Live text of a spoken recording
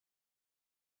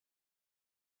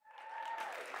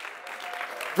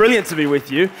Brilliant to be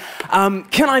with you.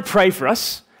 Can I pray for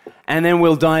us? And then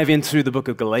we'll dive into the book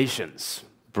of Galatians.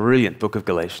 Brilliant book of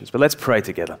Galatians. But let's pray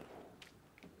together.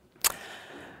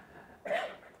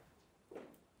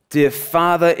 Dear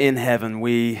Father in heaven,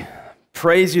 we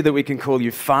praise you that we can call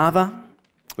you Father.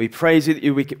 We praise you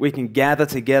that we can gather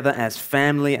together as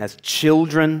family, as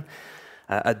children,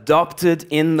 adopted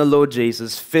in the Lord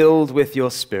Jesus, filled with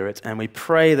your Spirit. And we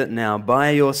pray that now by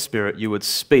your Spirit you would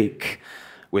speak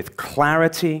with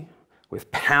clarity, with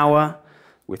power,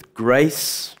 with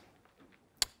grace,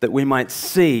 that we might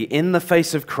see in the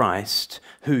face of Christ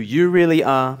who you really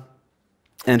are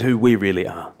and who we really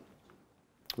are.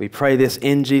 We pray this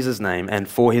in Jesus' name and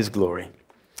for his glory.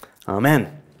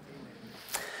 Amen.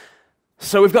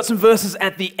 So we've got some verses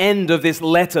at the end of this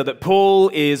letter that Paul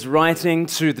is writing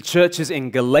to the churches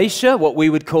in Galatia, what we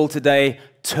would call today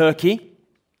Turkey.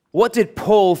 What did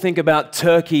Paul think about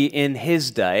Turkey in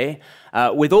his day?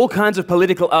 With all kinds of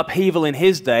political upheaval in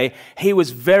his day, he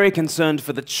was very concerned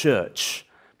for the church.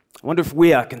 I wonder if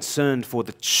we are concerned for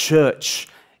the church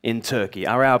in Turkey.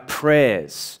 Are our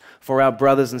prayers for our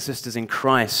brothers and sisters in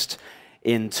Christ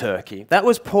in Turkey? That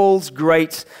was Paul's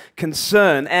great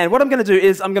concern. And what I'm going to do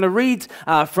is I'm going to read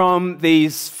from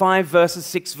these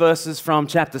 6 verses from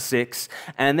chapter 6,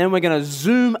 and then we're going to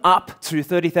zoom up to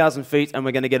 30,000 feet and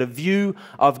we're going to get a view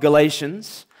of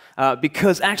Galatians.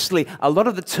 Because actually, a lot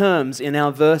of the terms in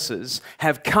our verses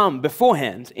have come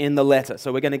beforehand in the letter.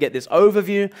 So we're going to get this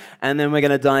overview, and then we're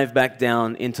going to dive back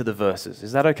down into the verses.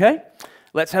 Is that okay?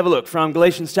 Let's have a look from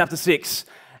Galatians chapter 6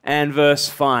 and verse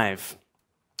 5.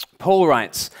 Paul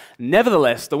writes,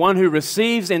 "Nevertheless, the one who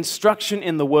receives instruction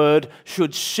in the word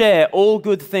should share all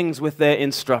good things with their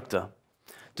instructor.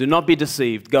 Do not be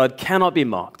deceived. God cannot be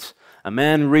mocked. A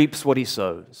man reaps what he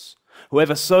sows.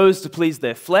 Whoever sows to please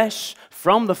their flesh,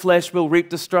 from the flesh will reap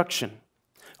destruction.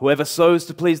 Whoever sows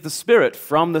to please the Spirit,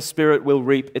 from the Spirit will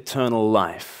reap eternal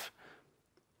life.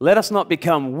 Let us not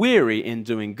become weary in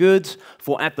doing good,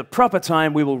 for at the proper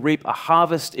time we will reap a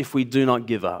harvest if we do not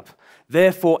give up.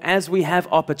 Therefore, as we have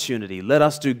opportunity, let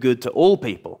us do good to all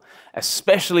people,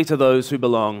 especially to those who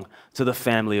belong to the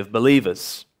family of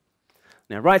believers."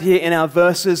 Now, right here in our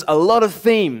verses, a lot of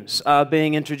themes are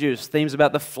being introduced. Themes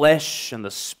about the flesh and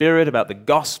the spirit, about the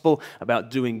gospel, about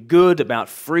doing good, about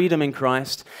freedom in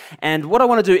Christ. And what I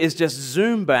want to do is just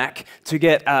zoom back to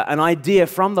get an idea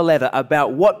from the letter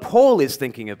about what Paul is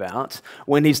thinking about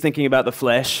when he's thinking about the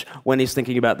flesh, when he's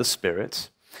thinking about the spirit.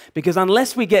 Because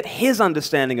unless we get his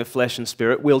understanding of flesh and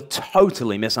spirit, we'll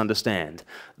totally misunderstand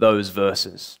those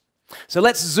verses. So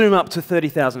let's zoom up to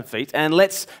 30,000 feet and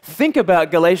let's think about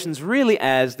Galatians really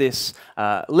as this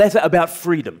letter about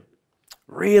freedom.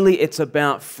 Really, it's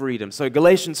about freedom. So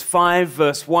Galatians 5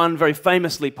 verse 1, very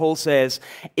famously, Paul says,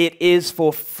 "It is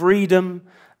for freedom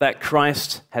that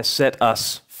Christ has set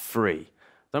us free."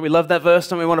 Don't we love that verse?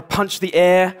 Don't we want to punch the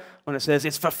air when it says,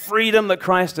 it's for freedom that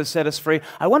Christ has set us free?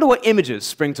 I wonder what images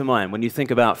spring to mind when you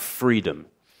think about freedom.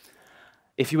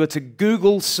 If you were to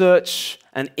Google search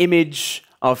an image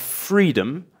of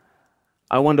freedom,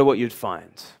 I wonder what you'd find.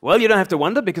 Well, you don't have to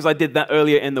wonder because I did that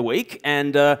earlier in the week,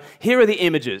 and here are the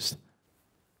images.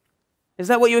 Is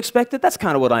that what you expected? That's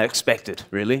kind of what I expected,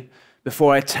 really,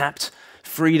 before I tapped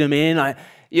freedom in.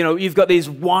 You've got these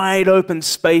wide open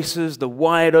spaces, the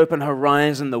wide open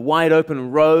horizon, the wide open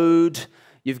road,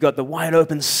 you've got the wide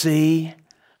open sea.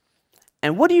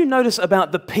 And what do you notice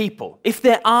about the people? If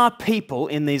there are people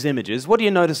in these images, what do you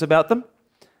notice about them?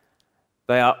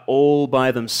 They are all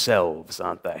by themselves,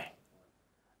 aren't they?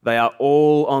 They are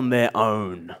all on their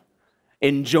own,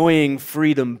 enjoying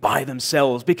freedom by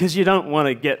themselves, because you don't want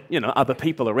to get, other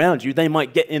people around you. They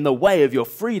might get in the way of your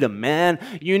freedom, man.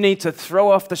 You need to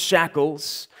throw off the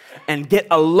shackles and get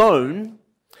alone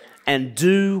and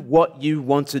do what you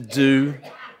want to do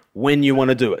when you want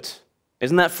to do it.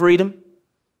 Isn't that freedom?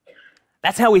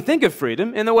 That's how we think of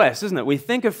freedom in the West, isn't it? We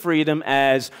think of freedom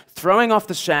as throwing off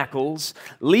the shackles,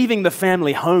 leaving the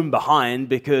family home behind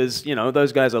because,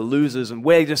 those guys are losers and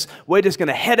we're just going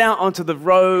to head out onto the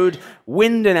road,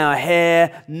 wind in our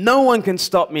hair. No one can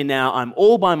stop me now. I'm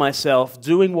all by myself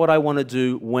doing what I want to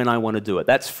do when I want to do it.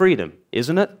 That's freedom,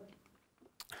 isn't it?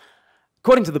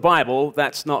 According to the Bible,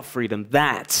 that's not freedom.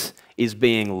 That is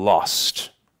being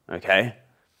lost, okay?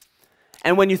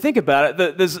 And when you think about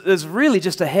it, there's really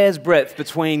just a hair's breadth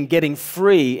between getting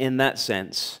free in that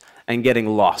sense and getting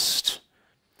lost.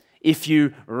 If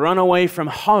you run away from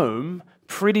home,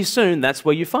 pretty soon that's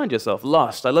where you find yourself,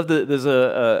 lost. I love that there's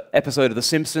a episode of The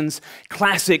Simpsons,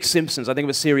 classic Simpsons. I think it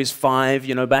was series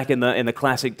 5, back in the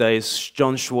classic days.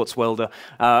 John Swartzwelder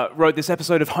wrote this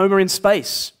episode of Homer in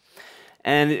Space.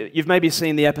 And you've maybe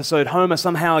seen the episode, Homer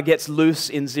somehow gets loose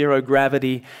in zero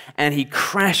gravity and he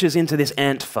crashes into this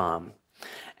ant farm.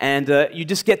 And you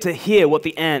just get to hear what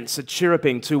the ants are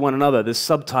chirruping to one another. There's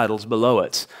subtitles below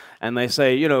it. And they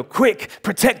say, you know, quick,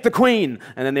 protect the queen.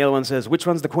 And then the other one says, which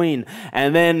one's the queen?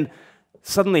 And then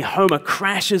suddenly Homer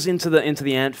crashes into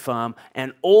the ant farm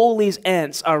and all these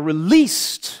ants are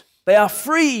released. They are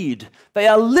freed. They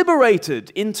are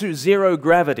liberated into zero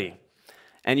gravity.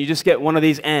 And you just get one of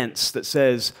these ants that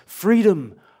says,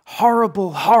 freedom,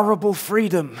 horrible, horrible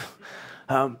freedom.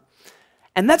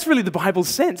 And that's really the Bible's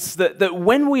sense, that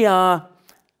when we are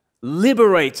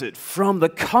liberated from the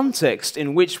context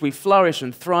in which we flourish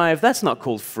and thrive, that's not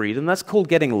called freedom, that's called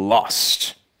getting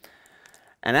lost.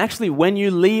 And actually, when you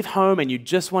leave home and you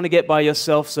just want to get by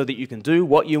yourself so that you can do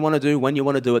what you want to do when you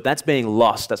want to do it, that's being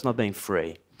lost, that's not being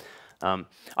free.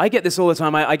 I get this all the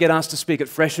time. I get asked to speak at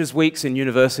Freshers' Weeks in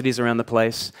universities around the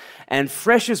place. And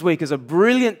Freshers' Week is a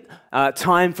brilliant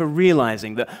time for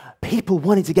realizing that people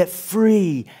wanting to get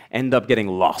free end up getting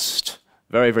lost.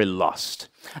 Very, very lost.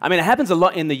 I mean, it happens a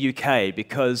lot in the UK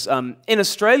because in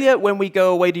Australia, when we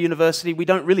go away to university, we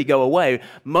don't really go away.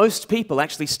 Most people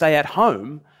actually stay at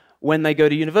home when they go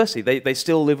to university. They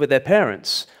still live with their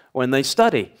parents when they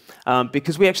study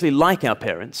because we actually like our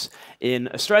parents in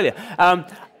Australia.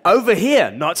 Over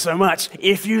here, not so much.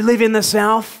 If you live in the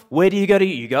south, where do you go to?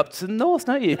 You go up to the north,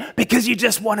 don't you? Because you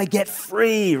just want to get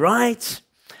free, right?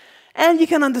 And you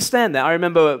can understand that. I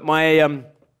remember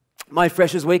my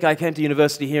Freshers' Week, I came to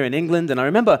university here in England, and I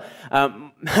remember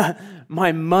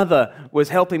my mother was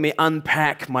helping me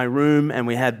unpack my room, and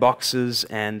we had boxes,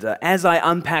 and as I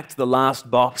unpacked the last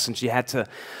box, and she had to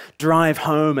drive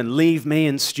home and leave me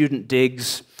in student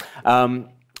digs,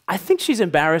 I think she's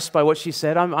embarrassed by what she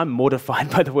said. I'm mortified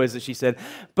by the words that she said.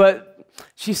 But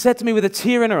she said to me with a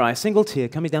tear in her eye, a single tear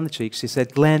coming down the cheek, she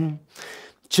said, Glenn,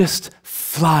 just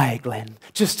fly, Glenn,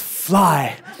 just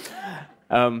fly.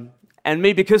 And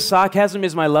me, because sarcasm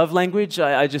is my love language,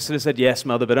 I just sort of said, yes,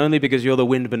 Mother, but only because you're the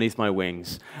wind beneath my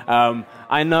wings.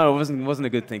 I know it wasn't a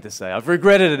good thing to say. I've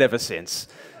regretted it ever since.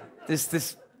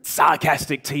 This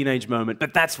sarcastic teenage moment,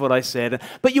 but that's what I said.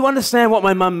 But you understand what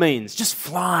my mum means. Just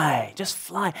fly, just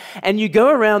fly. And you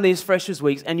go around these Freshers'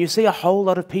 Weeks and you see a whole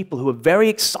lot of people who are very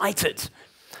excited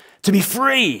to be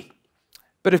free.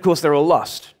 But of course, they're all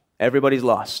lost. Everybody's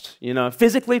lost. You know,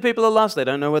 physically people are lost. They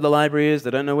don't know where the library is. They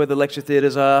don't know where the lecture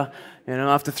theaters are. You know,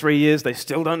 after 3 years, they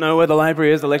still don't know where the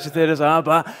library is, the lecture theaters are.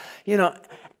 But, you know,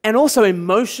 and also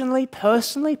emotionally,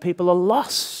 personally, people are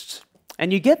lost.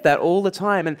 And you get that all the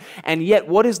time. And yet,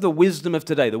 what is the wisdom of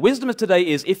today? The wisdom of today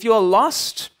is if you're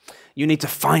lost, you need to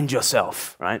find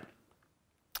yourself, right?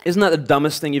 Isn't that the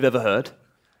dumbest thing you've ever heard?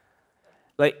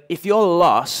 Like, if you're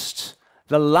lost,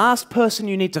 the last person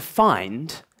you need to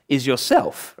find is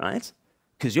yourself, right?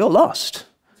 Because you're lost.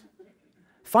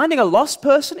 Finding a lost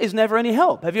person is never any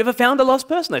help. Have you ever found a lost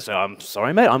person? They say, I'm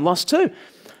sorry, mate, I'm lost too.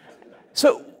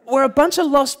 So we're a bunch of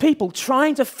lost people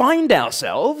trying to find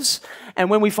ourselves, and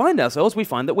when we find ourselves, we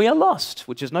find that we are lost,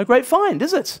 which is no great find,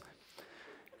 is it?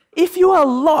 If you are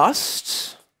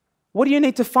lost, what do you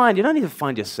need to find? You don't need to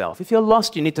find yourself. If you're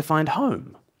lost, you need to find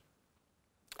home.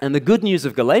 And the good news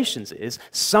of Galatians is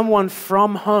someone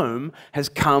from home has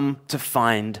come to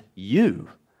find you.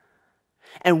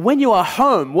 And when you are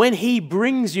home, when he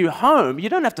brings you home, you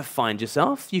don't have to find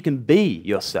yourself. You can be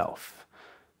yourself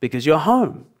because you're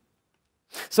home.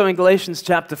 So in Galatians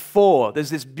chapter 4, there's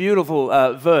this beautiful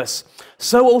verse.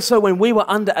 So also when we were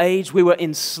underage, we were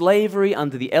in slavery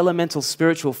under the elemental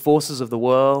spiritual forces of the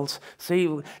world.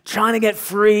 See, trying to get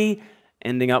free,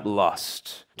 ending up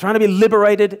lost. Trying to be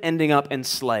liberated, ending up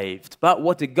enslaved. But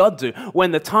what did God do?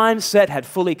 When the time set had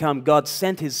fully come, God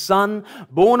sent his Son,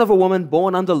 born of a woman,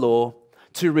 born under law,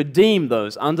 to redeem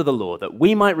those under the law, that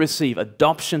we might receive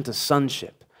adoption to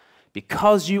sonship.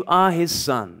 Because you are his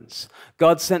sons,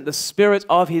 God sent the Spirit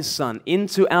of his Son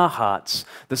into our hearts,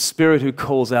 the Spirit who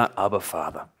calls out, Abba,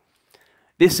 Father.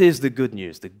 This is the good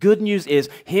news. The good news is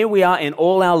here we are in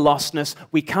all our lostness.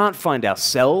 We can't find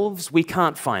ourselves. We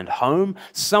can't find home.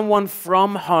 Someone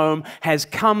from home has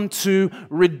come to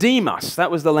redeem us. That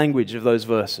was the language of those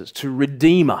verses, to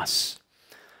redeem us.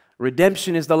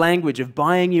 Redemption is the language of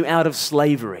buying you out of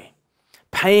slavery,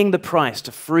 paying the price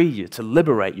to free you, to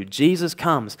liberate you. Jesus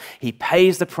comes, he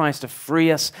pays the price to free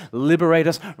us, liberate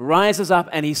us, rises up,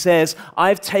 and he says,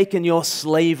 I've taken your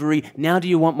slavery, now do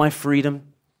you want my freedom?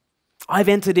 I've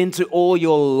entered into all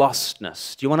your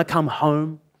lostness. Do you want to come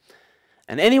home?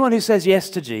 And anyone who says yes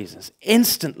to Jesus,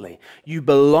 instantly you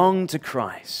belong to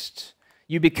Christ.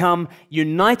 You become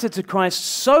united to Christ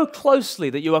so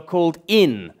closely that you are called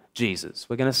in Jesus.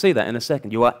 We're going to see that in a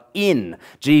second. You are in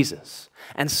Jesus.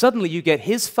 And suddenly you get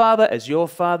his Father as your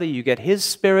Father, you get his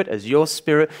Spirit as your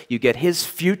Spirit, you get his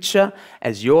future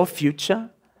as your future,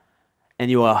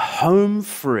 and you are home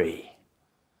free.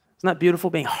 Isn't that beautiful,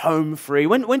 being home free?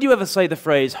 When do you ever say the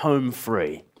phrase home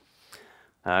free?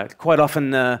 Quite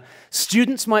often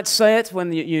students might say it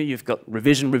when you've got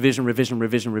revision.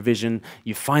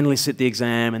 You finally sit the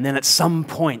exam, and then at some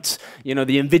point, the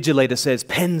invigilator says,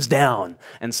 pens down,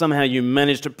 and somehow you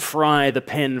manage to pry the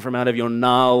pen from out of your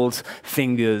gnarled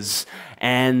fingers,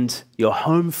 and you're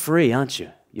home free, aren't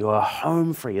you? You are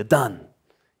home free. You're done.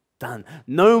 Done.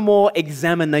 No more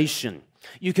examination.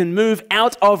 You can move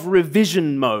out of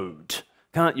revision mode,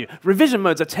 can't you? Revision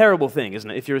mode's a terrible thing, isn't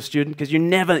it, if you're a student? Because you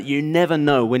never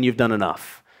know when you've done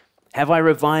enough. Have I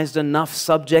revised enough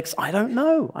subjects? I don't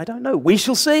know. We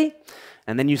shall see.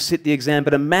 And then you sit the exam.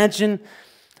 But imagine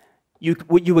you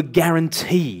were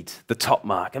guaranteed the top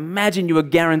mark. Imagine you were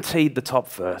guaranteed the top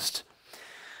first.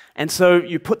 And so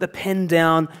you put the pen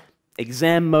down.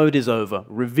 Exam mode is over.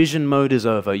 Revision mode is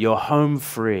over. You're home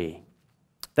free.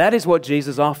 That is what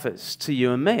Jesus offers to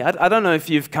you and me. I don't know if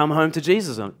you've come home to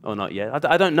Jesus or not yet.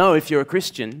 I don't know if you're a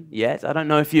Christian yet. I don't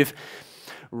know if you've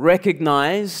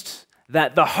recognized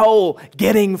that the whole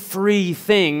getting free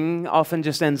thing often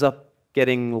just ends up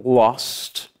getting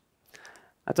lost.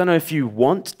 I don't know if you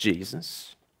want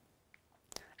Jesus.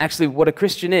 Actually, what a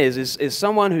Christian is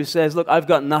someone who says, look, I've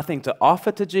got nothing to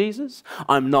offer to Jesus.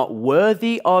 I'm not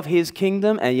worthy of his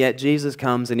kingdom. And yet Jesus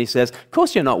comes and he says, of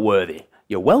course you're not worthy.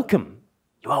 You're welcome.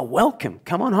 You are welcome.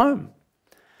 Come on home.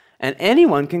 And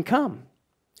anyone can come.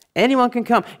 Anyone can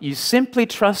come. You simply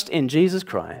trust in Jesus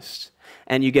Christ,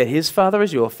 and you get his Father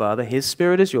as your Father, his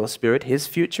Spirit as your Spirit, his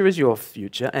future as your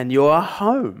future, and you are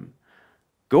home.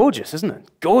 Gorgeous, isn't it?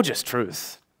 Gorgeous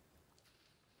truth.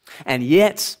 And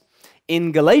yet,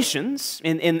 in Galatians,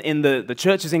 in the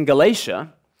churches in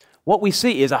Galatia, what we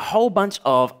see is a whole bunch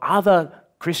of other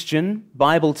Christian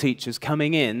Bible teachers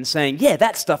coming in saying, yeah,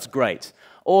 that stuff's great.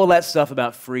 All that stuff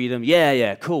about freedom,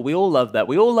 yeah, cool. We all love that.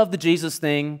 We all love the Jesus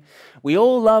thing. We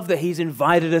all love that he's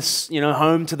invited us,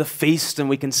 home to the feast and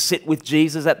we can sit with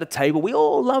Jesus at the table. We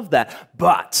all love that.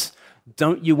 But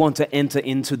don't you want to enter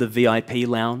into the VIP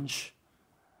lounge?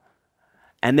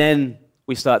 And then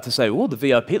we start to say, oh, the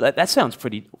VIP, that sounds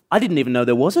pretty, I didn't even know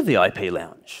there was a VIP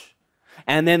lounge.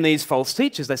 And then these false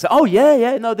teachers, they say, oh,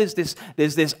 yeah, no, there's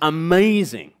this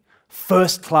amazing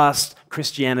first-class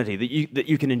Christianity that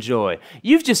you can enjoy.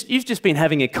 You've just been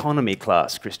having economy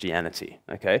class Christianity,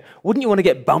 okay? Wouldn't you want to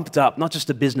get bumped up, not just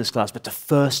to business class, but to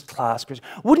first-class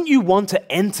Christianity? Wouldn't you want to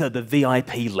enter the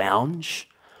VIP lounge?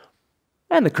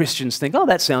 And the Christians think, oh,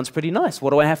 that sounds pretty nice. What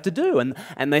do I have to do?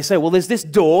 And they say, well, there's this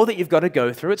door that you've got to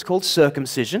go through. It's called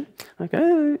circumcision.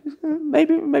 Okay,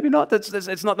 maybe not.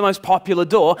 It's not the most popular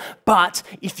door. But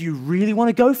if you really want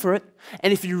to go for it,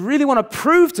 and if you really want to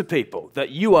prove to people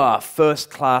that you are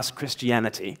first-class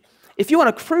Christianity, if you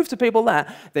want to prove to people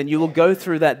that, then you will go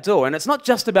through that door. And it's not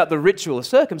just about the ritual of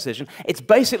circumcision. It's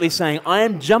basically saying, I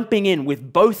am jumping in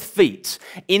with both feet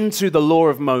into the law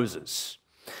of Moses.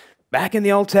 Back in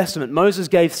the Old Testament, Moses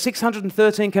gave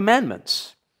 613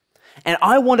 commandments. And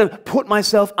I want to put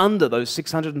myself under those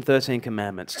 613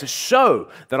 commandments to show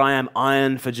that I am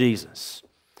iron for Jesus.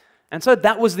 And so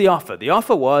that was the offer. The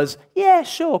offer was, yeah,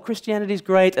 sure, Christianity's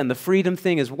great and the freedom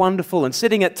thing is wonderful and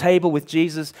sitting at table with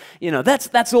Jesus,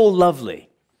 that's all lovely.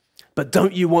 But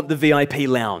don't you want the VIP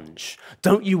lounge?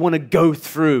 Don't you want to go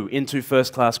through into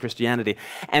first-class Christianity?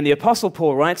 And the Apostle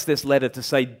Paul writes this letter to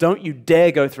say, don't you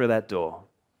dare go through that door.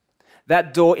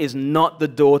 That door is not the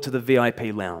door to the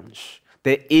VIP lounge.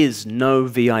 There is no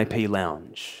VIP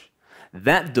lounge.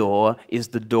 That door is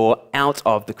the door out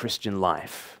of the Christian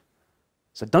life.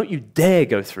 So don't you dare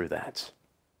go through that.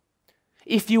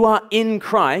 If you are in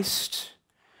Christ,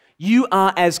 you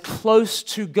are as close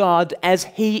to God as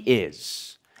he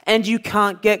is, and you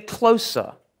can't get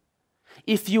closer.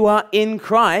 If you are in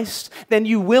Christ, then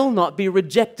you will not be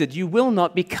rejected. You will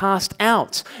not be cast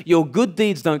out. Your good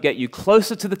deeds don't get you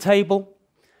closer to the table.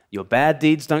 Your bad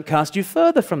deeds don't cast you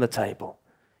further from the table.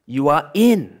 You are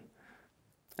in.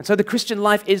 And so the Christian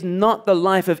life is not the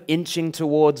life of inching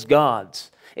towards God.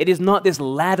 It is not this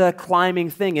ladder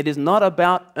climbing thing. It is not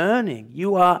about earning.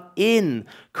 You are in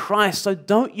Christ. So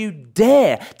don't you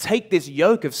dare take this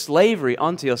yoke of slavery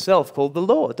onto yourself called the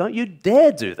law. Don't you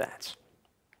dare do that.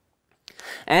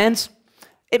 And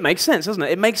it makes sense, doesn't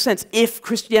it? It makes sense if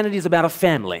Christianity is about a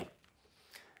family.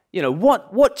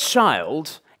 What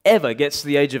child ever gets to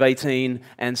the age of 18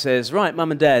 and says, right,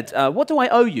 Mum and Dad, what do I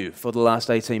owe you for the last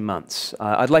 18 months?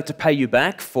 I'd like to pay you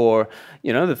back for,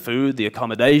 the food, the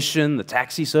accommodation, the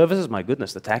taxi services. My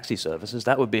goodness, the taxi services,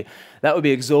 that would be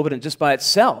exorbitant just by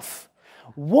itself.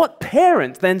 What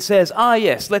parent then says,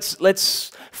 yes,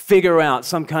 let's figure out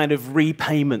some kind of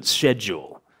repayment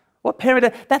schedule? What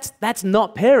parent? That's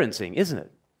not parenting, isn't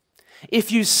it?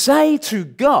 If you say to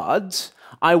God,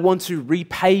 I want to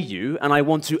repay you and I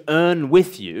want to earn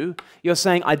with you, you're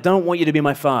saying, I don't want you to be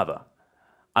my father.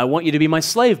 I want you to be my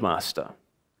slave master.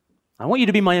 I want you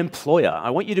to be my employer.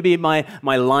 I want you to be my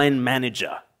line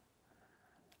manager.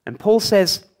 And Paul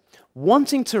says,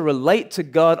 wanting to relate to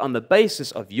God on the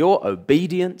basis of your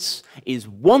obedience is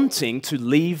wanting to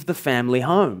leave the family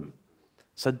home.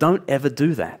 So don't ever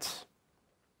do that.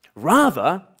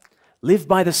 Rather, live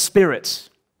by the Spirit.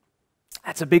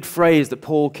 That's a big phrase that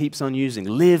Paul keeps on using.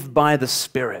 Live by the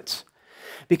Spirit.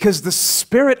 Because the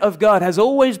Spirit of God has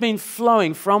always been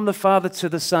flowing from the Father to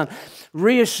the Son,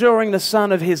 reassuring the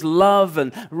Son of His love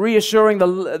and reassuring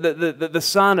the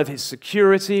Son of His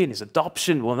security and His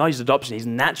adoption. Well, not His adoption, His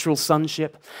natural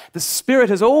sonship. The Spirit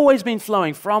has always been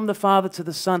flowing from the Father to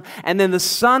the Son, and then the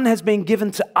Son has been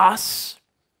given to us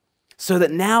so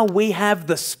that now we have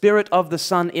the Spirit of the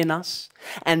Son in us.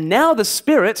 And now the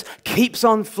Spirit keeps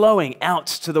on flowing out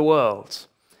to the world.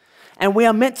 And we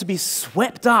are meant to be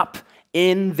swept up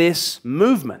in this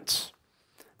movement.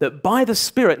 That by the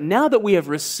Spirit, now that we have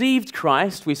received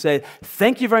Christ, we say,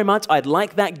 thank you very much, I'd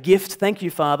like that gift, thank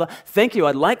you, Father. Thank you,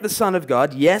 I'd like the Son of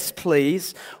God, yes,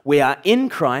 please. We are in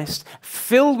Christ,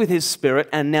 filled with His Spirit,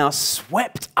 and now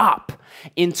swept up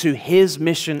into His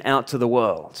mission out to the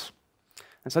world.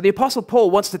 And so the Apostle Paul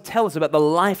wants to tell us about the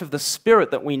life of the Spirit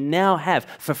that we now have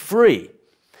for free.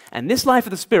 And this life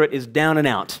of the Spirit is down and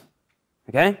out,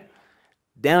 okay?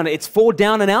 It's for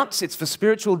down and outs. It's for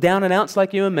spiritual down and outs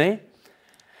like you and me.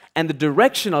 And the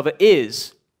direction of it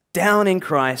is down in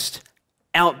Christ,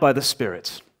 out by the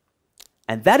Spirit.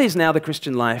 And that is now the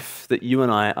Christian life that you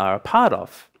and I are a part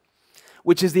of,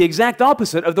 which is the exact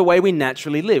opposite of the way we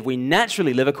naturally live. We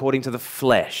naturally live according to the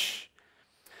flesh.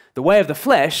 The way of the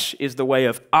flesh is the way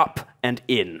of up and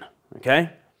in,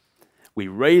 okay? We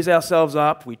raise ourselves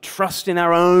up, we trust in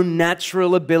our own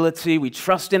natural ability, we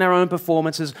trust in our own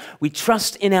performances, we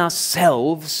trust in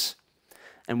ourselves,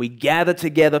 and we gather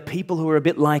together people who are a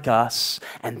bit like us,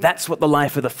 and that's what the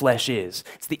life of the flesh is.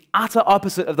 It's the utter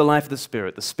opposite of the life of the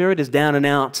Spirit. The Spirit is down and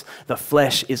out, the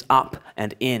flesh is up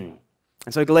and in.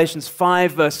 And so Galatians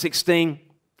 5, verse 16,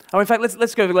 in fact,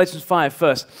 let's go to Galatians 5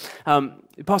 first.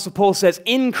 The Apostle Paul says,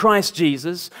 in Christ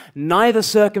Jesus, neither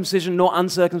circumcision nor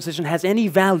uncircumcision has any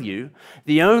value.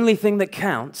 The only thing that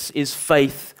counts is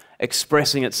faith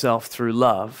expressing itself through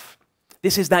love.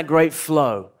 This is that great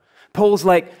flow. Paul's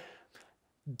like,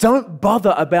 don't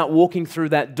bother about walking through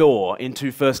that door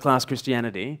into first-class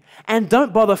Christianity, and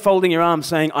don't bother folding your arms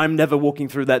saying, I'm never walking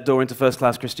through that door into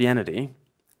first-class Christianity.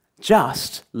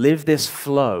 Just live this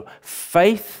flow.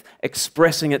 Faith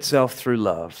expressing itself through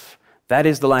love. That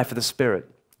is the life of the Spirit.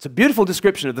 It's a beautiful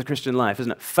description of the Christian life,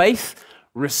 isn't it? Faith,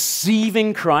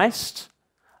 receiving Christ,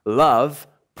 love,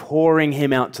 pouring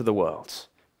Him out to the world.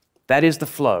 That is the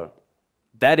flow.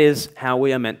 That is how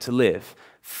we are meant to live.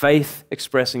 Faith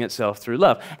expressing itself through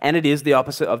love. And it is the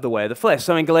opposite of the way of the flesh.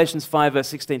 So in Galatians 5, verse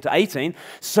 16 to 18,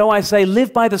 so I say,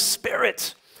 live by the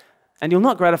Spirit, and you'll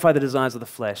not gratify the desires of the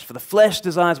flesh. For the flesh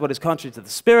desires what is contrary to the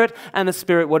Spirit, and the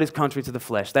Spirit what is contrary to the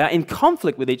flesh. They are in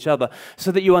conflict with each other,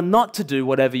 so that you are not to do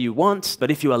whatever you want, but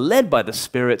if you are led by the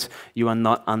Spirit, you are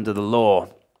not under the law.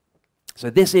 So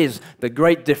this is the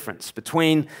great difference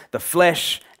between the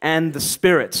flesh and the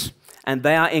Spirit, and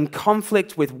they are in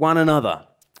conflict with one another.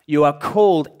 You are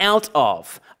called out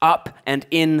of up and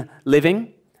in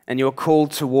living, and you are called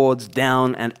towards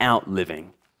down and out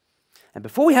living. And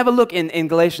before we have a look in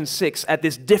Galatians 6 at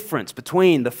this difference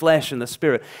between the flesh and the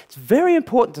Spirit, it's very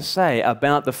important to say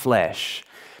about the flesh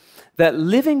that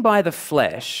living by the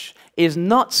flesh is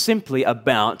not simply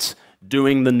about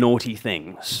doing the naughty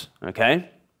things, okay?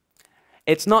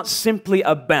 It's not simply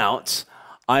about,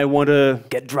 I want to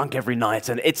get drunk every night.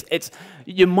 And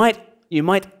you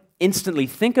might instantly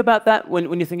think about that when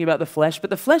you're thinking about the flesh, but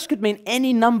the flesh could mean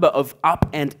any number of up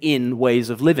and in ways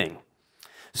of living.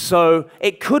 So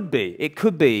it could be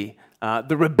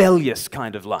the rebellious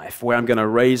kind of life where I'm going to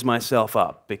raise myself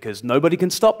up because nobody can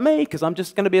stop me because I'm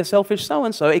just going to be a selfish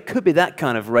so-and-so. It could be that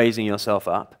kind of raising yourself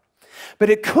up. But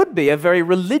it could be a very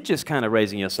religious kind of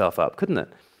raising yourself up, couldn't it?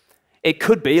 It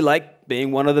could be like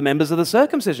being one of the members of the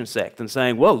circumcision sect and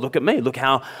saying, well, look at me, look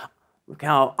how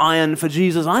iron for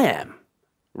Jesus I am.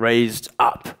 Raised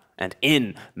up and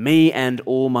in, me and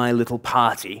all my little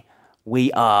party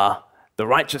we are the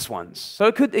righteous ones. So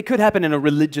it could happen in a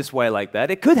religious way like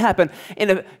that. It could happen in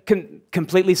a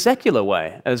completely secular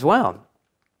way as well.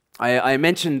 I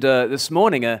mentioned this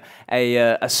morning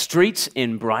a street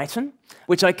in Brighton,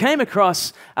 which I came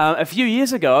across a few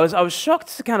years ago. I was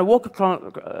shocked to kind of walk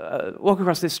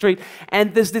across this street,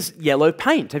 and there's this yellow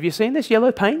paint. Have you seen this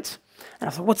yellow paint? And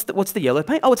I thought, what's the yellow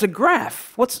paint? Oh, it's a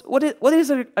graph. What is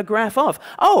a graph of?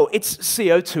 Oh, it's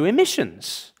CO2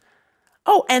 emissions.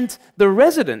 Oh, and the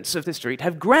residents of the street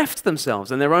have graphed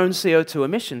themselves and their own CO2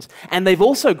 emissions, and they've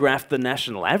also graphed the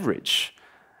national average.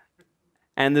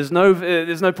 And there's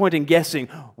no point in guessing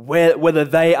whether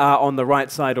they are on the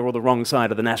right side or the wrong side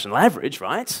of the national average,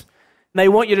 right? They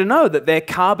want you to know that their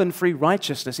carbon-free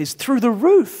righteousness is through the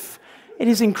roof. It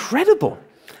is incredible.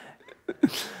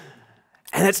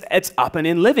 And it's up and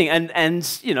in living,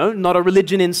 and you know, not a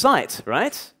religion in sight,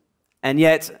 right? And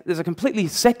yet, there's a completely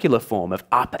secular form of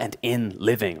up and in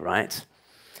living, right?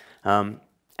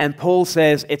 And Paul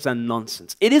says it's a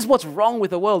nonsense. It is what's wrong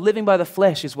with the world. Living by the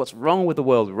flesh is what's wrong with the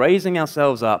world, raising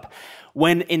ourselves up,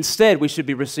 when instead we should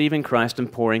be receiving Christ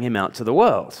and pouring him out to the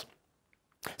world.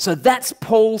 So that's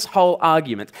Paul's whole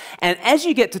argument. And as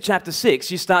you get to chapter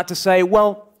 6, you start to say,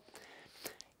 well,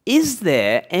 is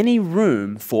there any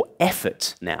room for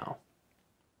effort now?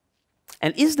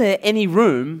 And is there any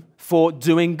room for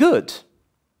doing good?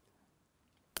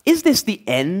 Is this the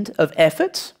end of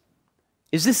effort?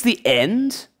 Is this the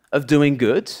end of doing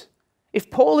good? If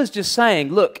Paul is just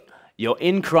saying, look, you're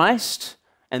in Christ,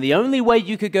 and the only way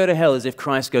you could go to hell is if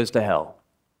Christ goes to hell.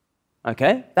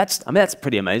 Okay? That's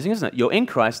pretty amazing, isn't it? You're in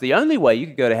Christ. The only way you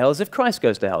could go to hell is if Christ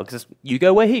goes to hell, because you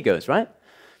go where he goes, right?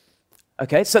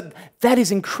 Okay, so that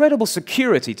is incredible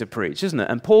security to preach, isn't it?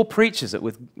 And Paul preaches it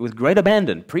with great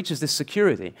abandon, preaches this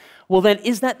security. Well, then,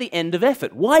 is that the end of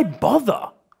effort? Why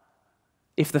bother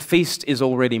if the feast is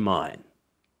already mine?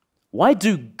 Why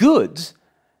do good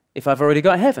if I've already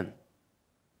got heaven?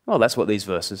 Well, that's what these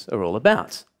verses are all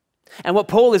about. And what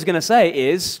Paul is going to say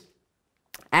is,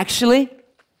 actually,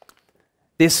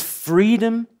 this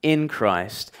freedom in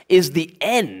Christ is the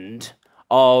end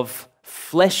of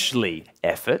fleshly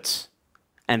effort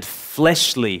and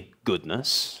fleshly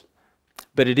goodness,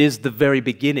 but it is the very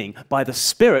beginning, by the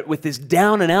Spirit, with this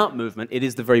down and out movement, it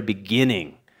is the very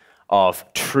beginning of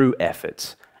true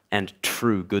effort and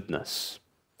true goodness.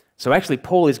 So actually,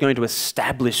 Paul is going to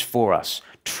establish for us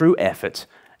true effort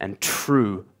and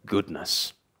true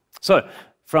goodness. So,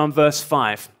 from verse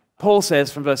 5, Paul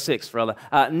says, from verse 6 rather,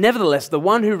 nevertheless, the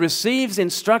one who receives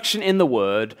instruction in the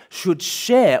word should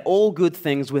share all good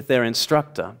things with their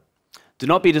instructor. Do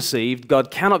not be deceived,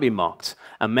 God cannot be mocked.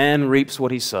 A man reaps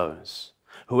what he sows.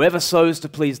 Whoever sows to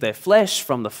please their flesh,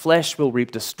 from the flesh will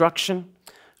reap destruction.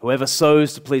 Whoever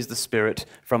sows to please the Spirit,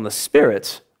 from the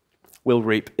Spirit will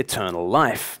reap eternal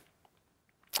life.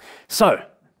 So,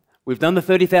 we've done the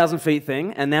 30,000 feet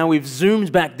thing, and now we've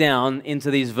zoomed back down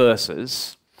into these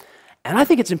verses. And I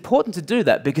think it's important to do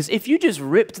that, because if you just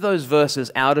ripped those verses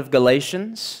out of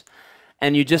Galatians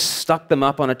and you just stuck them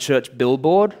up on a church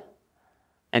billboard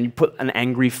and you put an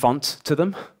angry font to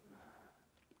them,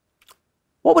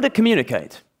 what would it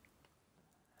communicate?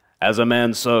 As a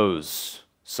man sows,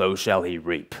 so shall he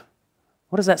reap.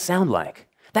 What does that sound like?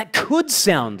 That could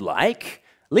sound like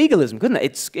legalism, couldn't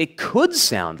it? It could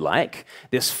sound like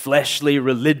this fleshly,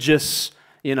 religious,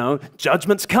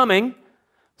 judgment's coming,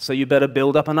 so you better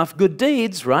build up enough good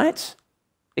deeds, right?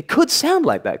 It could sound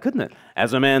like that, couldn't it?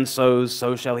 As a man sows,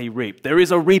 so shall he reap. There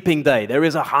is a reaping day. There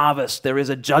is a harvest. There is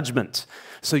a judgment.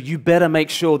 So you better make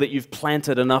sure that you've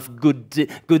planted enough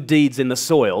good deeds in the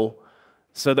soil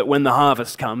so that when the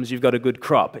harvest comes, you've got a good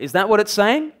crop. Is that what it's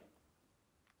saying?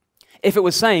 If it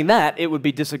was saying that, it would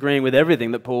be disagreeing with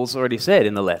everything that Paul's already said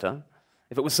in the letter.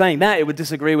 If it was saying that, it would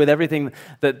disagree with everything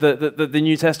that the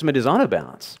New Testament is on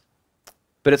about.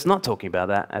 But it's not talking about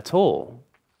that at all.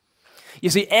 You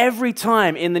see, every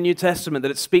time in the New Testament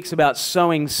that it speaks about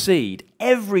sowing seed,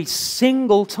 every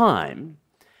single time,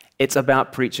 it's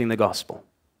about preaching the gospel.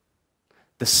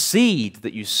 The seed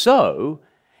that you sow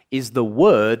is the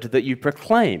word that you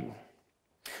proclaim.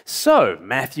 So,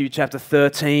 Matthew chapter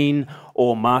 13,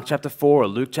 or Mark chapter 4, or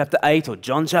Luke chapter 8, or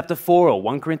John chapter 4, or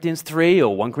 1 Corinthians 3,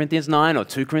 or 1 Corinthians 9, or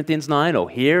 2 Corinthians 9, or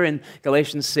here in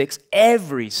Galatians 6,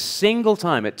 every single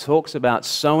time it talks about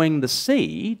sowing the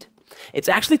seed, it's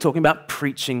actually talking about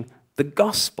preaching the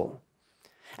gospel.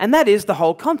 And that is the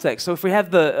whole context. So if we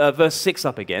have the verse 6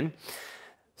 up again,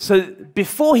 so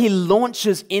before he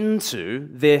launches into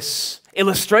this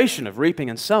illustration of reaping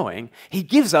and sowing, he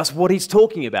gives us what he's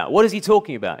talking about. What is he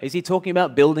talking about? Is he talking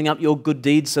about building up your good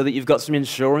deeds so that you've got some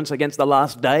insurance against the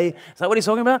last day? Is that what he's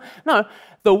talking about? No.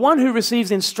 the one who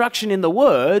receives instruction in the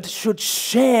word should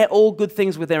share all good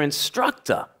things with their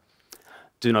instructor.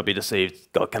 Do not be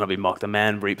deceived. God cannot be mocked. A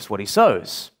man reaps what he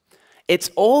sows. It's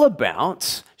all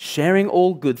about sharing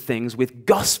all good things with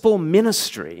gospel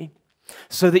ministry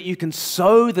so that you can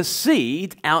sow the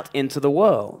seed out into the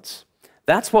world.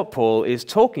 That's what Paul is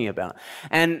talking about.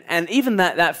 And even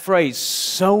that phrase,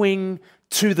 sowing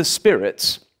to the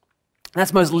Spirit,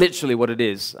 that's most literally what it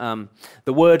is.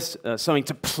 The word sowing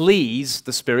to please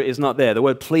the Spirit is not there. The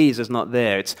word please is not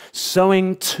there. It's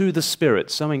sowing to the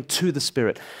Spirit, sowing to the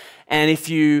Spirit. And if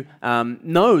you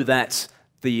know that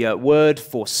the word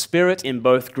for spirit in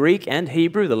both Greek and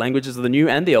Hebrew, the languages of the New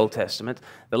and the Old Testament,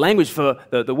 the language for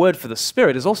the word for the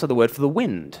Spirit is also the word for the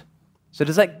wind. So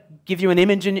does that give you an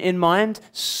image in mind?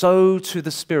 Sow to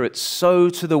the Spirit, sow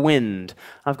to the wind.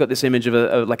 I've got this image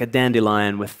of like a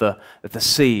dandelion with the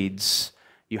seeds.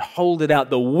 You hold it out,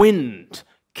 the wind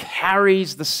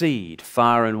carries the seed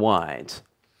far and wide.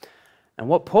 And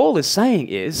what Paul is saying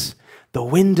is, the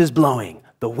wind is blowing,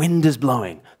 the wind is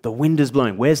blowing, the wind is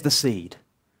blowing. Where's the seed?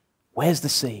 Where's the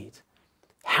seed?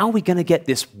 How are we going to get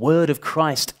this word of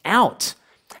Christ out?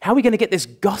 How are we going to get this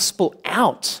gospel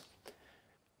out?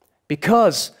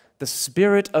 Because the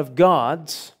Spirit of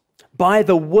God, by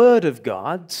the word of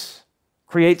God,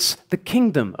 creates the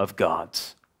kingdom of God.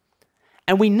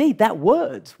 And we need that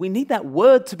word. We need that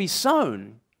word to be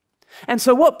sown. And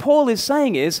so what Paul is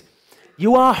saying is,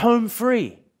 you are home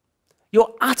free.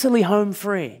 You're utterly home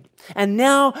free. And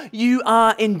now you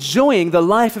are enjoying the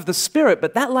life of the Spirit,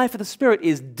 but that life of the Spirit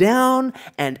is down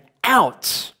and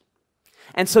out.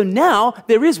 And so now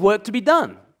there is work to be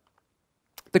done.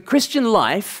 The Christian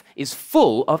life is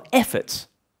full of effort,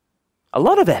 a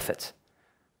lot of effort.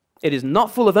 It is not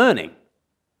full of earning.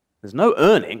 There's no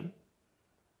earning,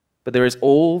 but there is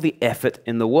all the effort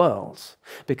in the world.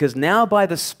 Because now by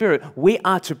the Spirit, we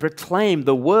are to proclaim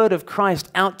the word of Christ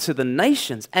out to the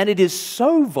nations, and it is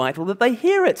so vital that they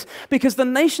hear it, because the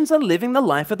nations are living the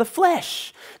life of the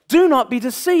flesh. Do not be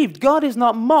deceived. God is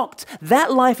not mocked.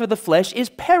 That life of the flesh is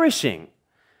perishing.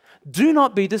 Do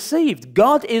not be deceived.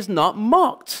 God is not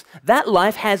mocked. That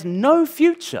life has no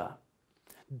future.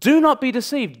 Do not be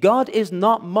deceived. God is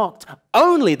not mocked.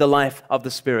 Only the life of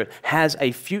the Spirit has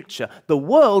a future. The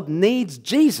world needs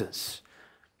Jesus.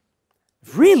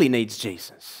 Really needs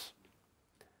Jesus.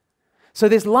 So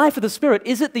this life of the Spirit,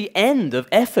 is it the end of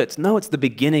effort? No, it's the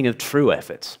beginning of true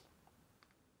effort.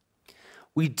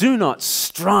 We do not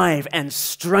strive and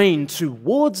strain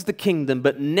towards the kingdom,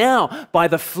 but now, by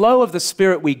the flow of the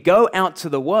Spirit, we go out to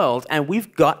the world and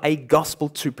we've got a gospel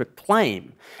to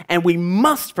proclaim. And we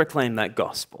must proclaim that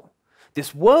gospel.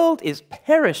 This world is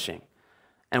perishing,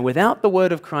 and without the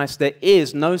word of Christ, there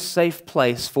is no safe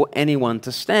place for anyone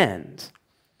to stand.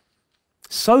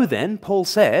 So then, Paul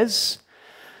says,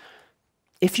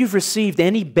 if you've received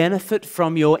any benefit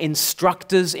from your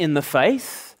instructors in the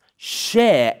faith,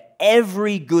 share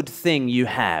every good thing you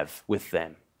have with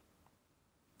them.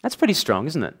 That's pretty strong,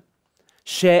 isn't it?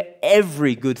 Share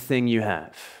every good thing you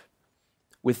have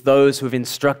with those who have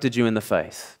instructed you in the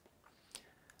faith.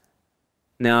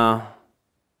 Now,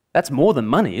 that's more than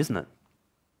money, isn't it?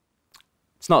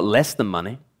 It's not less than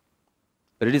money,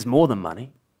 but it is more than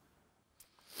money.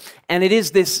 And it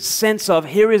is this sense of,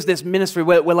 here is this ministry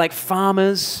where we're like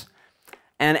farmers,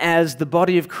 and as the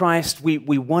body of Christ, we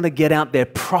want to get out there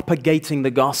propagating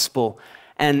the gospel.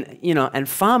 And, and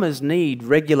farmers need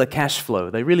regular cash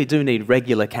flow. They really do need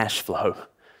regular cash flow.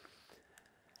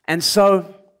 And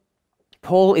so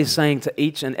Paul is saying to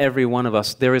each and every one of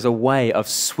us, there is a way of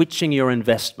switching your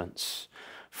investments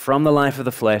from the life of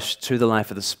the flesh to the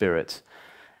life of the Spirit.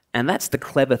 And that's the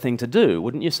clever thing to do,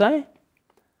 wouldn't you say?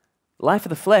 Life of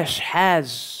the flesh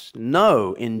has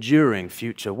no enduring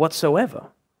future whatsoever.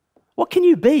 What can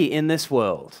you be in this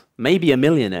world? Maybe a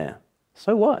millionaire.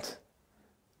 So what?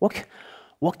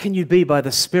 What can you be by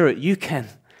the Spirit? You can,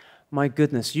 my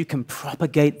goodness, you can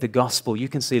propagate the gospel. You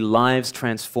can see lives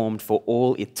transformed for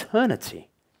all eternity.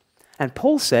 And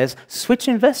Paul says, switch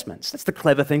investments. That's the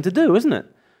clever thing to do, isn't it?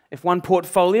 If one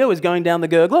portfolio is going down the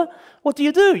gurgler, what do?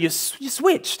 You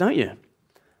switch, don't you?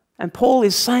 And Paul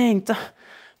is saying,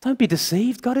 don't be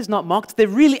deceived. God is not mocked. There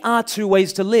really are two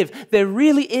ways to live. There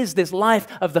really is this life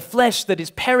of the flesh that is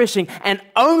perishing, and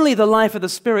only the life of the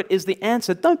Spirit is the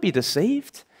answer. Don't be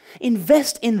deceived.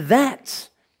 Invest in that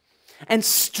and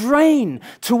strain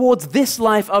towards this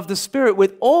life of the Spirit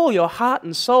with all your heart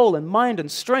and soul and mind and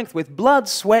strength, with blood,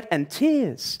 sweat, and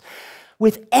tears.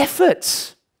 With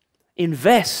effort,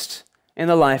 invest in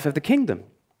the life of the kingdom.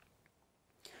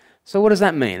 So what does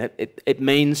that mean? It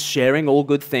means sharing all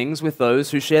good things with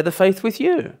those who share the faith with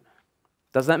you.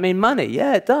 Does that mean money?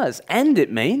 Yeah, it does. And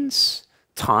it means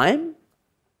time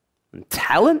and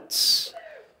talents,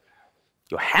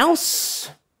 your house,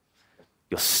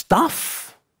 your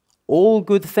stuff, all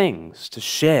good things to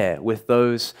share with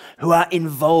those who are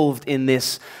involved in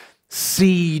this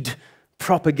seed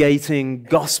propagating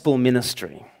gospel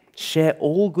ministry. Share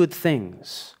all good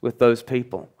things with those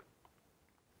people.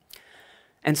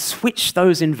 And switch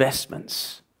those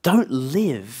investments. Don't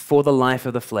live for the life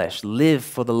of the flesh. Live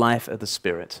for the life of the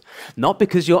Spirit. Not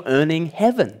because you're earning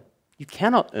heaven. You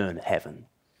cannot earn heaven.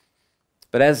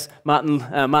 But as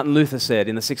Martin Luther said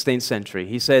in the 16th century,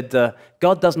 he said,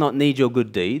 God does not need your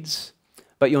good deeds,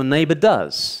 but your neighbor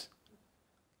does.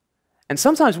 And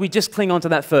sometimes we just cling on to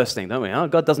that first thing, don't we? Oh,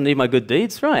 God doesn't need my good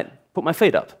deeds? Right, put my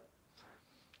feet up.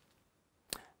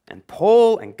 And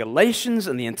Paul and Galatians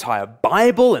and the entire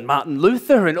Bible and Martin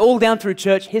Luther and all down through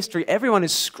church history, everyone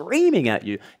is screaming at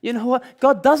you. You know what?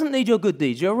 God doesn't need your good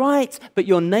deeds. You're right, but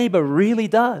your neighbor really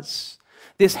does.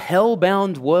 This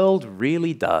hell-bound world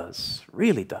really does.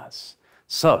 Really does.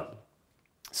 So,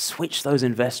 switch those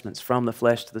investments from the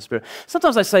flesh to the Spirit.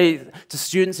 Sometimes I say to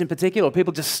students in particular, or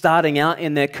people just starting out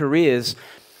in their careers,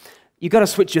 you've got to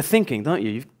switch your thinking, don't you?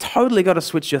 You've totally got to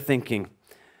switch your thinking.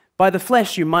 By the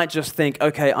flesh, you might just think,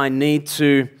 okay, I need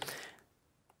to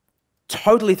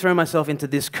totally throw myself into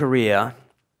this career,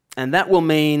 and that will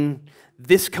mean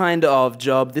this kind of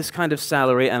job, this kind of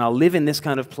salary, and I'll live in this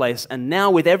kind of place. And now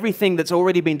with everything that's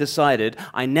already been decided,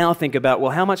 I now think about,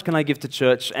 well, how much can I give to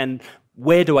church, and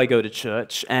where do I go to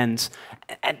church? And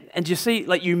you see,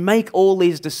 like, you make all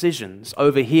these decisions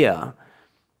over here,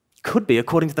 could be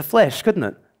according to the flesh, couldn't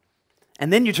it?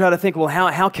 And then you try to think, well,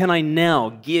 how can I now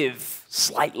give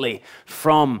slightly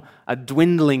from a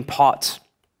dwindling pot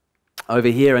over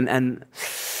here? And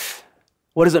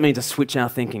what does it mean to switch our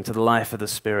thinking to the life of the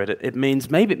Spirit? It means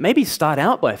maybe start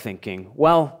out by thinking,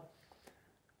 well,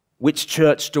 which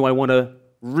church do I want to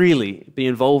really be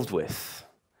involved with?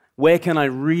 Where can I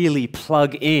really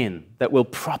plug in that will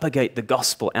propagate the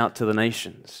gospel out to the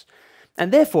nations?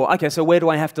 And therefore, okay, so where do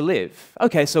I have to live?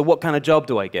 Okay, so what kind of job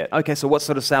do I get? Okay, so what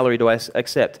sort of salary do I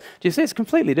accept? Do you see, it's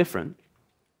completely different.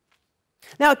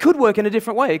 Now, it could work in a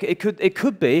different way. It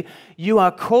could be you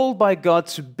are called by God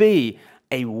to be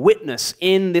a witness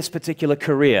in this particular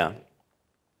career,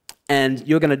 and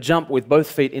you're going to jump with both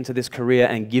feet into this career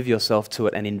and give yourself to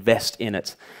it and invest in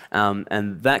it.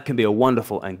 And that can be a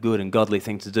wonderful and good and godly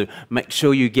thing to do. Make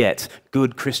sure you get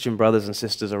good Christian brothers and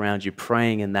sisters around you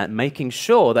praying in that, making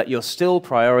sure that you're still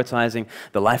prioritizing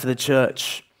the life of the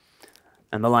church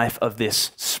and the life of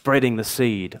this spreading the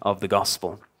seed of the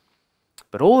gospel.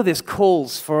 But all of this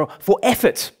calls for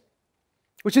effort,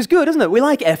 which is good, isn't it? We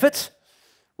like effort.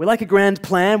 We like a grand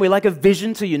plan. We like a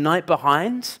vision to unite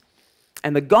behind.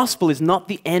 And the gospel is not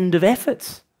the end of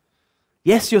effort.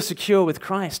 Yes, you're secure with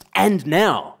Christ. And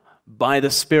now, by the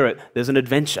Spirit, there's an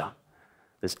adventure.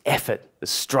 There's effort.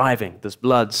 There's striving. There's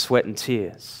blood, sweat, and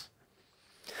tears.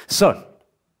 So,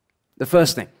 the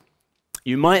first thing.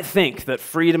 You might think that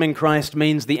freedom in Christ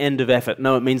means the end of effort.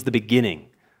 No, it means the beginning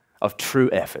of true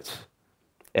effort.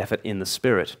 Effort in the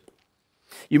Spirit.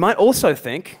 You might also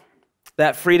think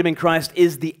that freedom in Christ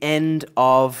is the end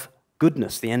of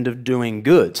goodness, the end of doing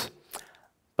good.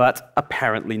 But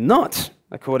apparently not,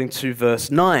 according to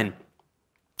verse 9.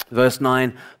 Verse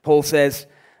 9, Paul says,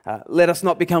 let us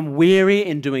not become weary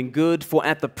in doing good, for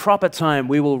at the proper time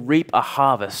we will reap a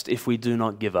harvest if we do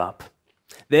not give up.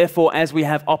 Therefore, as we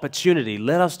have opportunity,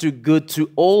 let us do good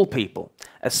to all people,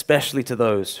 especially to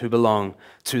those who belong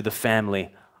to the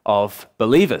family of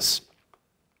believers.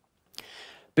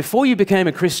 Before you became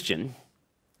a Christian,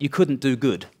 you couldn't do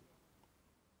good.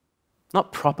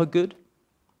 Not proper good.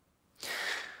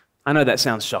 I know that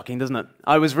sounds shocking, doesn't it?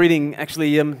 I was reading,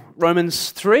 actually,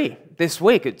 Romans 3 this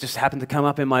week. It just happened to come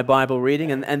up in my Bible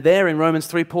reading. And there in Romans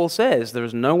 3, Paul says, there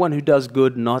is no one who does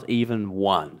good, not even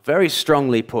one. Very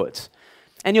strongly put.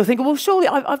 And you'll think, well, surely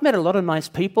I've met a lot of nice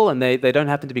people, and they don't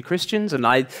happen to be Christians. And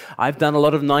I've done a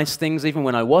lot of nice things even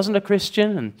when I wasn't a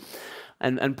Christian.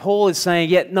 And Paul is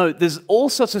saying, yeah, no, there's all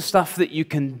sorts of stuff that you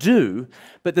can do,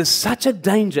 but there's such a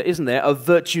danger, isn't there, of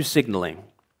virtue signaling.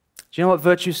 Do you know what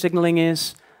virtue signaling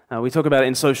is? We talk about it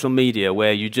in social media,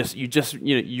 where you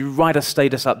write a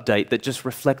status update that just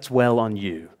reflects well on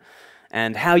you,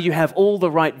 and how you have all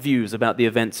the right views about the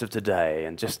events of today,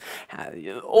 and just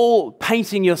all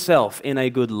painting yourself in a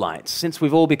good light. Since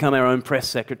we've all become our own press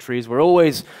secretaries, we're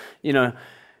always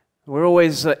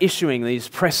issuing these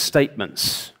press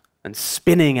statements and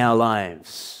spinning our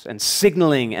lives and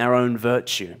signaling our own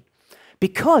virtue.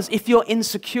 Because if you're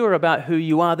insecure about who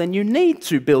you are, then you need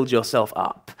to build yourself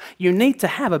up. You need to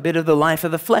have a bit of the life of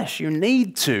the flesh. You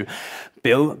need to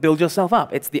build yourself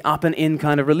up. It's the up and in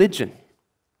kind of religion.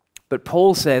 But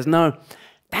Paul says, no,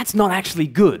 that's not actually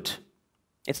good.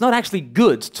 It's not actually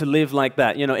good to live like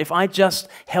that. You know, if I just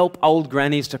help old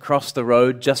grannies to cross the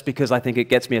road just because I think it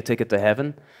gets me a ticket to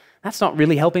heaven, that's not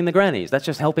really helping the grannies. That's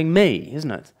just helping me,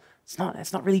 isn't it? It's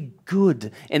not really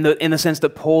good in the sense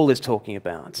that Paul is talking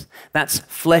about. That's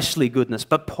fleshly goodness.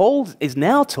 But Paul is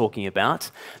now talking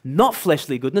about not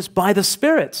fleshly goodness by the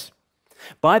Spirit.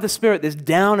 By the Spirit, this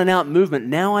down and out movement.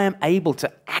 Now I am able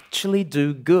to actually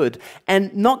do good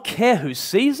and not care who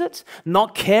sees it,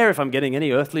 not care if I'm getting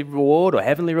any earthly reward or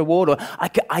heavenly reward, or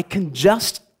I can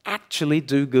just actually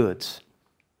do good.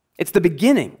 It's the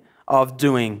beginning of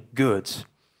doing good.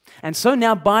 And so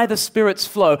now by the Spirit's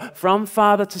flow, from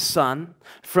Father to Son,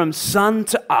 from Son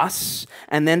to us,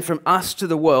 and then from us to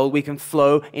the world, we can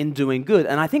flow in doing good.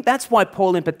 And I think that's why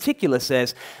Paul in particular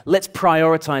says, let's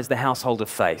prioritize the household of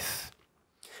faith.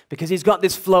 Because he's got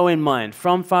this flow in mind,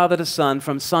 from Father to Son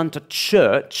to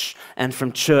church, and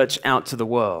from church out to the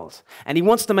world. And he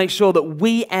wants to make sure that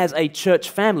we as a church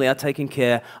family are taking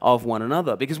care of one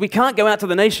another. Because we can't go out to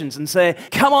the nations and say,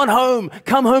 come on home,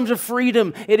 come home to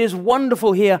freedom, it is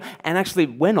wonderful here. And actually,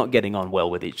 we're not getting on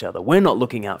well with each other. We're not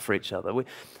looking out for each other.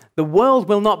 The world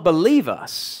will not believe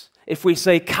us if we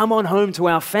say, come on home to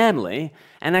our family,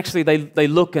 and actually they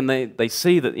look and they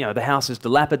see that, you know, the house is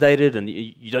dilapidated and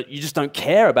you just don't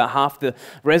care about half the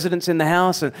residents in the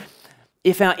house. And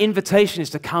if our invitation is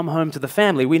to come home to the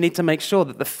family, we need to make sure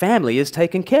that the family is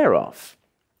taken care of.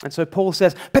 And so Paul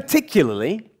says,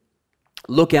 particularly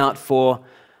look out for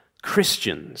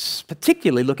Christians.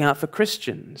 Particularly look out for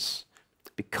Christians.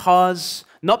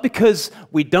 Not because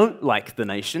we don't like the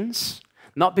nations,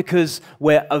 not because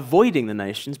we're avoiding the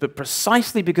nations, but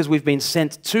precisely because we've been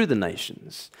sent to the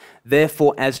nations.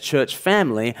 Therefore, as church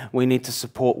family, we need to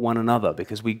support one another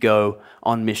because we go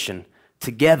on mission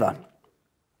together.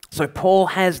 So Paul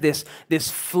has this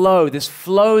flow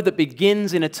that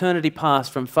begins in eternity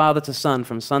past, from Father to Son,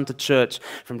 from Son to church,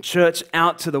 from church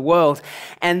out to the world.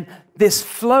 And this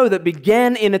flow that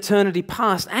began in eternity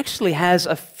past actually has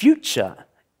a future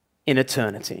in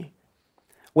eternity,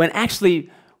 when actually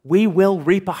we will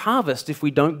reap a harvest if we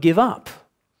don't give up.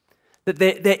 That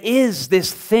there is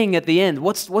this thing at the end.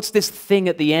 What's this thing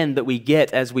at the end that we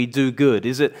get as we do good?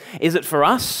 Is it for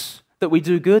us that we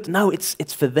do good? No,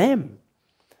 it's for them.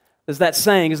 There's that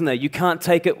saying, isn't there? You can't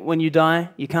take it when you die.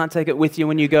 You can't take it with you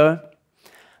when you go.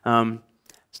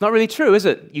 It's not really true, is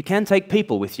it? You can take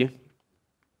people with you.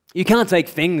 You can't take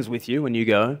things with you when you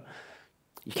go.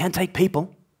 You can take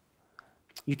people.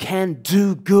 You can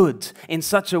do good in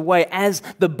such a way as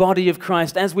the body of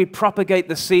Christ, as we propagate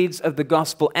the seeds of the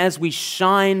gospel, as we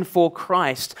shine for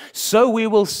Christ, so we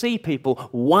will see people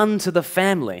won to the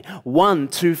family, won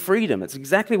to freedom. It's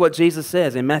exactly what Jesus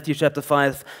says in Matthew chapter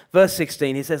 5, verse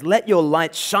 16. He says, let your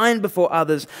light shine before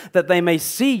others that they may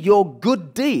see your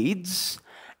good deeds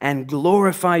and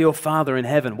glorify your Father in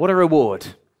heaven. What a reward.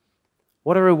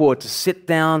 What a reward to sit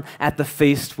down at the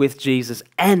feast with Jesus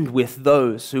and with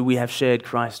those who we have shared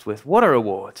Christ with. What a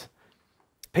reward.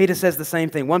 Peter says the same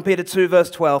thing. 1 Peter 2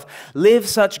 verse 12, live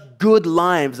such good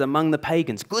lives among the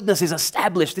pagans. Goodness is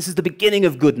established. This is the beginning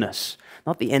of goodness,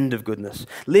 not the end of goodness.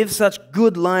 Live such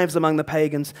good lives among the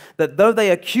pagans that though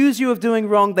they accuse you of doing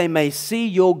wrong, they may see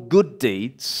your good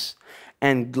deeds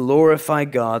and glorify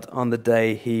God on the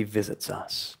day he visits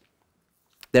us.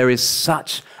 There is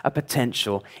such a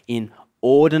potential in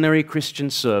ordinary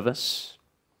Christian service,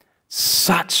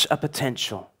 such a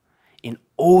potential in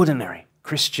ordinary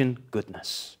Christian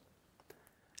goodness.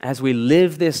 As we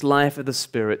live this life of the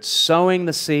Spirit, sowing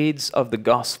the seeds of the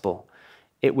gospel,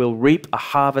 it will reap a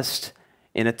harvest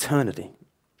in eternity.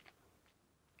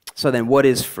 So then, what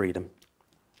is freedom?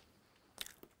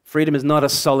 Freedom is not a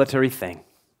solitary thing.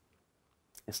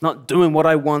 It's not doing what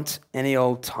I want any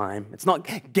old time. It's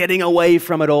not getting away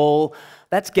from it all.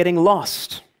 That's getting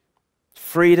lost.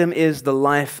 Freedom is the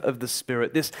life of the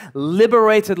Spirit. This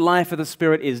liberated life of the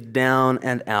Spirit is down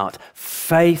and out.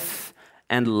 Faith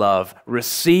and love.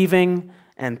 Receiving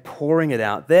and pouring it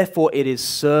out. Therefore, it is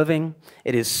serving,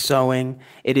 it is sowing,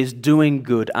 it is doing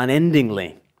good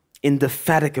unendingly,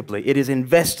 indefatigably. It is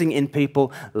investing in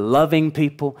people, loving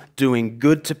people, doing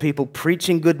good to people,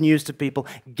 preaching good news to people,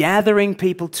 gathering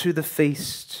people to the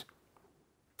feast.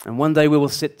 And one day we will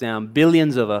sit down,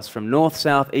 billions of us from north,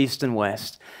 south, east, and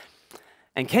west.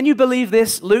 And can you believe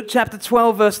this? Luke chapter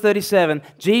 12, verse 37,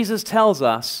 Jesus tells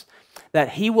us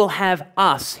that he will have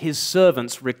us, his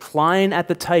servants, recline at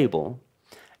the table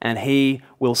and he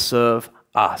will serve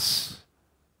us.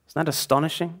 Isn't that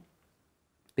astonishing?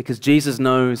 Because Jesus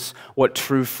knows what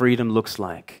true freedom looks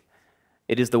like.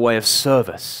 It is the way of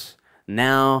service,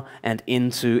 now and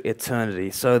into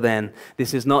eternity. So then,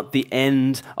 this is not the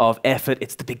end of effort,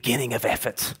 it's the beginning of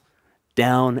effort.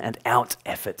 Down and out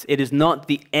effort. It is not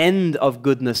the end of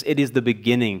goodness, it is the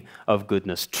beginning of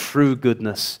goodness, true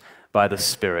goodness by the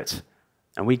Spirit.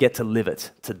 And we get to live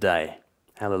it today.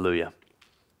 Hallelujah.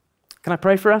 Can I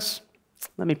pray for us?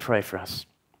 Let me pray for us.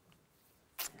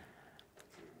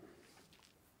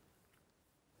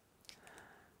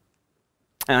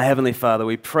 Our Heavenly Father,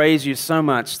 we praise you so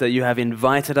much that you have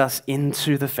invited us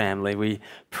into the family. We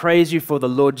praise you for the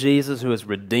Lord Jesus who has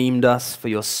redeemed us, for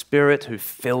your Spirit who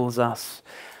fills us.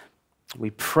 We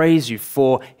praise you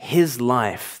for his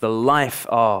life, the life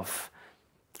of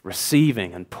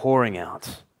receiving and pouring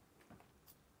out.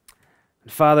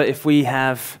 And Father, if we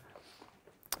have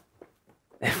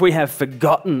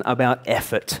forgotten about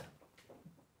effort,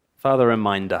 Father,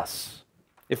 remind us.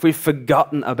 If we've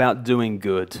forgotten about doing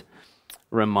good,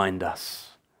 remind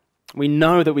us. We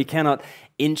know that we cannot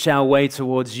inch our way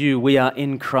towards you. We are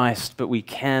in Christ, but we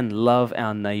can love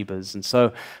our neighbors. And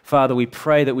so, Father, we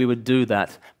pray that we would do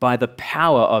that by the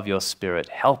power of your Spirit.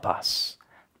 Help us.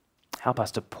 Help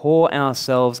us to pour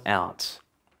ourselves out,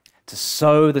 to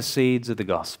sow the seeds of the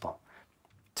gospel,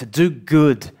 to do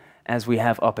good as we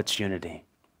have opportunity,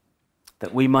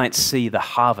 that we might see the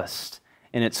harvest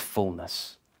in its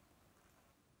fullness.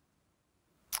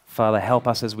 Father, help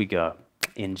us as we go.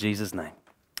 In Jesus' name,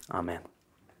 amen.